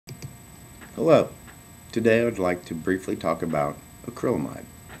Hello. Today I'd like to briefly talk about acrylamide.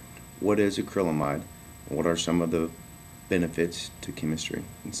 What is acrylamide? What are some of the benefits to chemistry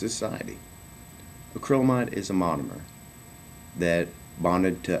and society? Acrylamide is a monomer that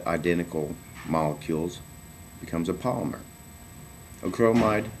bonded to identical molecules becomes a polymer.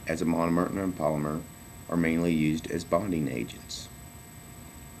 Acrylamide as a monomer and a polymer are mainly used as bonding agents.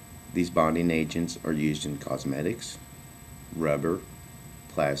 These bonding agents are used in cosmetics, rubber,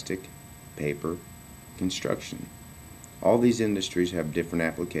 plastic, paper, construction. All these industries have different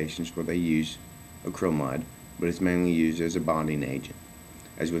applications where they use acrylamide, but it's mainly used as a bonding agent.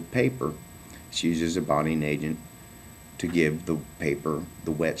 As with paper, it's used as a bonding agent to give the paper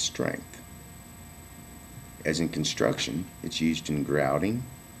the wet strength. As in construction, it's used in grouting,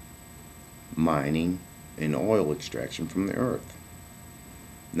 mining, and oil extraction from the earth.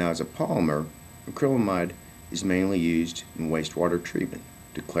 Now as a polymer, acrylamide is mainly used in wastewater treatment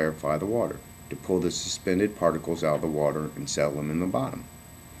to clarify the water, to pull the suspended particles out of the water and settle them in the bottom.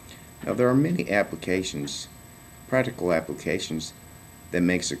 Now there are many applications, practical applications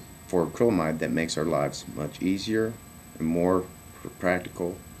for acrylamide that makes our lives much easier and more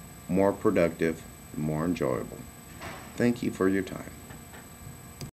practical, more productive, and more enjoyable. Thank you for your time.